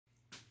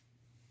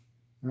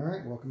All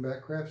right, welcome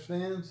back, craps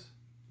fans.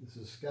 This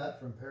is Scott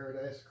from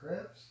Paradise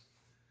Craps.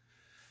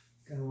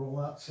 Going to roll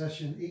out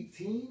session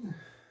 18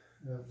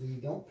 of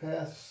the Don't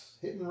Pass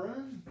Hit and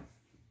Run.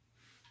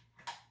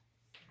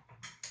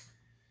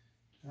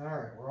 All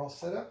right, we're all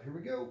set up. Here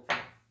we go.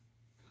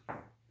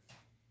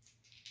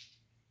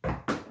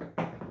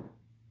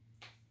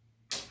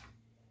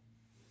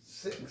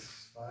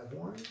 Six, 5,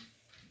 1.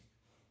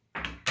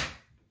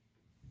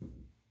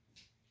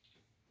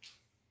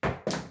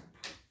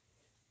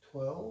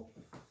 12.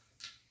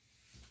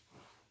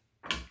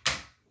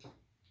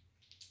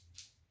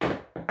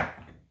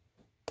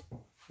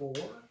 4.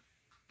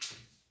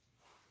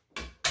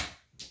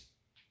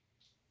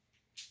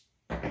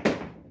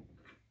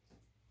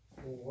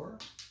 4.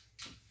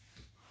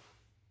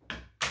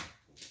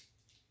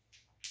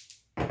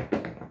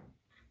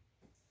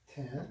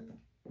 10.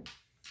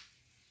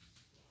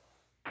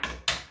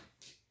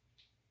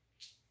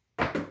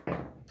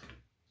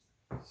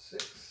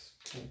 6.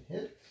 10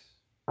 hits.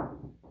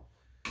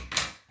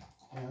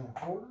 Down a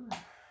quarter.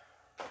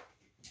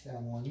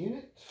 Down 1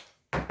 unit.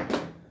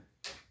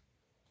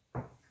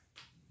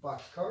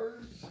 Box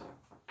cards.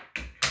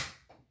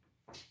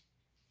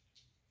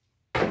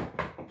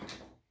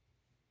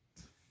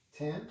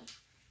 10.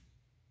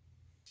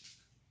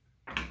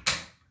 All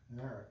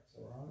right,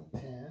 so we're on a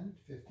 10,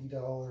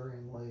 $50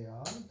 inlay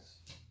odds.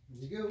 Here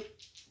we go.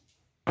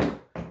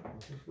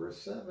 Looking for a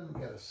 7.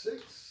 We got a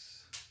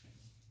 6.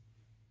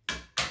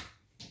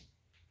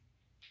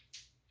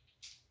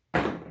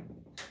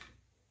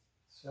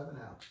 7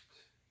 out.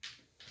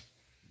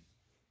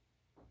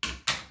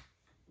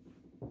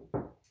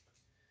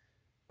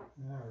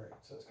 All right,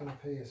 so it's going to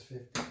pay us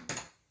 50.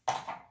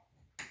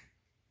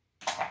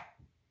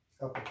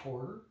 Up a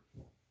quarter.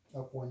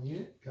 Up 1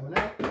 unit. Coming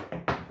out.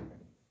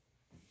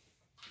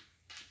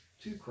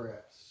 2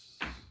 craps.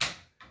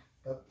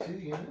 Up 2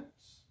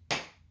 units.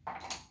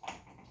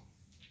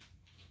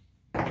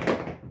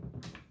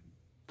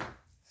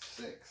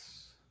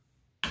 6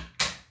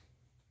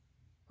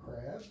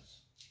 crabs.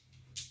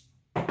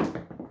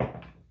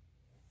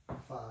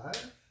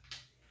 5.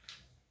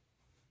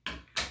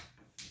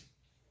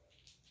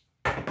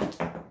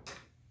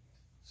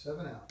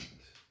 7 out.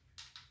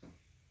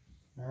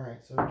 All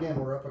right, so again,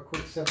 we're up a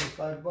quick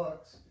 75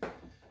 bucks.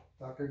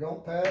 Doctor,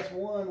 don't pass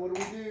 1. What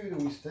do we do? Do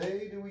we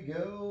stay? Do we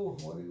go?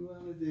 What do we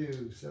want to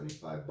do?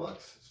 75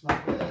 bucks. It's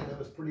not bad. That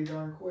was pretty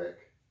darn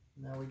quick.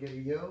 Now we get a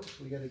yo,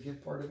 so we got to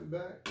get part of it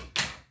back.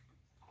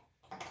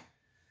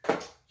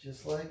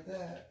 Just like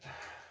that.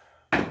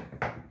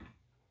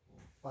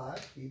 5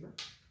 fever.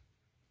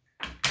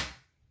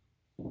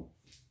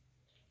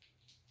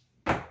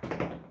 9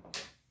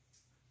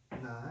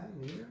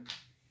 meter.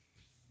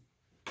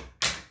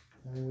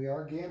 I mean, we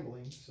are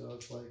gambling, so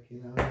it's like,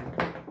 you know,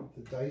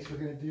 the dice are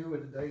going to do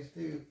what the dice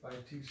do.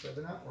 5, 2,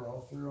 7 out. We're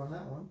all through on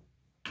that one.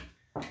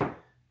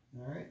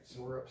 All right,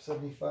 so we're up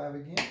 75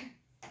 again.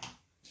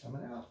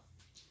 Coming out.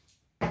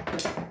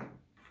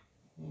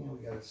 And we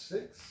got a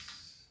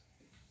 6.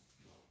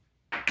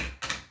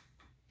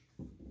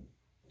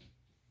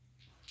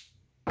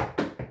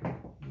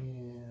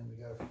 And we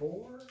got a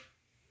 4.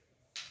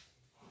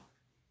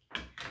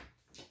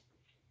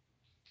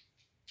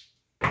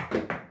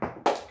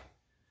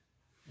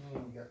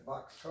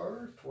 Box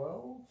card,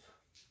 12.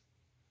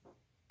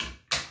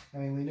 I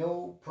mean, we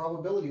know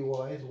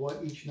probability-wise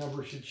what each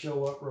number should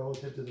show up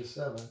relative to the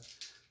 7,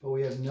 but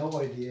we have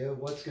no idea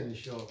what's going to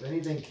show up.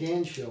 Anything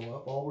can show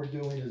up. All we're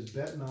doing is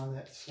betting on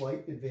that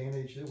slight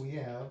advantage that we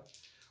have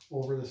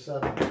over the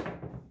 7. I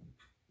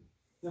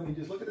mean,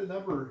 just look at the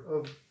number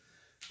of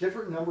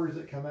different numbers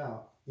that come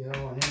out, you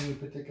know, on any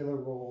particular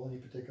roll,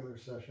 any particular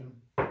session.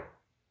 All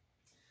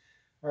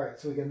right,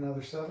 so we get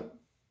another 7.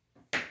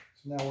 So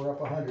now we're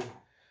up 100.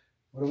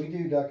 What do we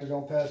do, Doctor?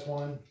 Don't pass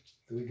 1.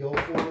 Do we go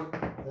for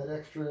that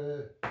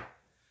extra?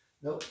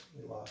 Nope,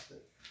 we lost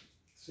it.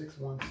 6,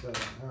 1, 7.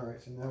 All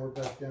right, so now we're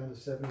back down to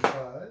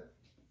 75.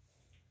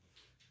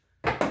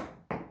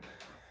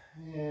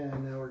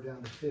 And now we're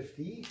down to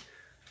 50.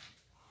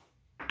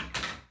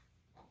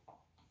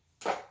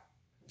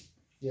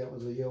 Yeah, it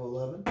was a yo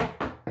 11.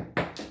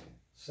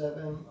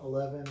 7,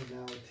 11, and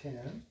now a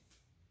 10.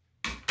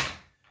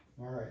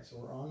 All right, so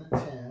we're on a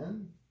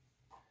 10.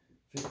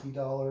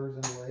 $50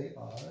 in lay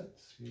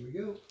odds. Here we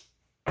go.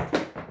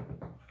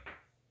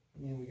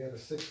 And we got a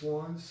 6,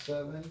 1,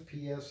 7,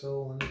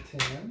 PSO, and a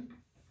 10.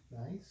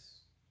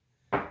 Nice.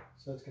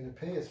 So it's going to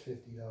pay us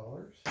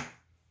 $50.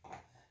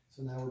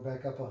 So now we're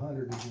back up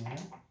 100 again.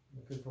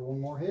 Looking for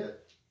one more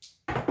hit.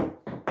 9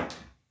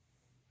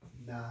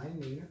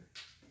 meter.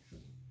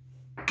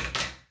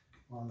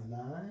 On the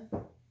 9.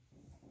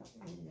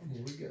 And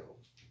here we go.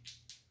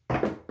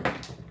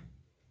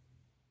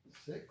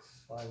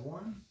 6, 5,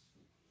 1.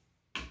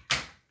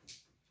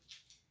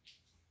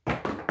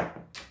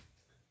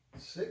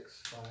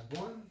 6, 5,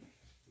 1.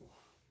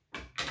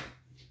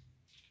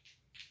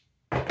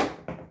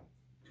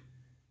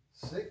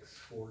 6,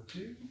 4,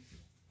 2.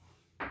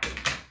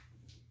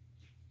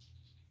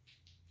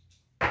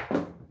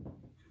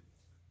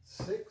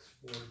 6,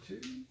 4,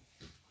 2.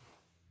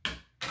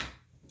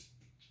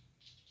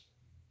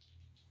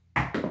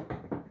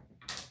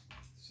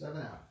 7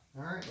 out.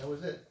 All right, that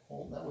was it.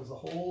 That was the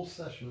whole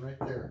session right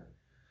there.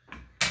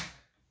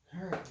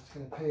 All right, it's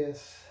going to pay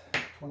us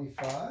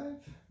 25.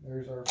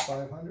 There's our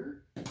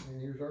 500, and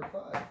here's our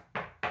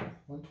 5.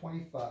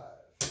 125.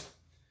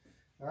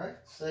 All right,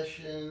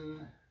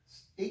 session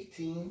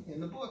 18 in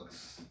the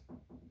books.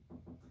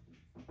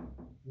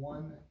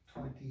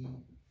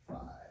 125.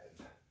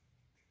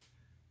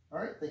 All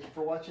right, thank you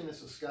for watching.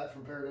 This is Scott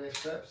from Paradise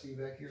Prep. See you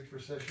back here for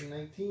session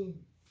 19.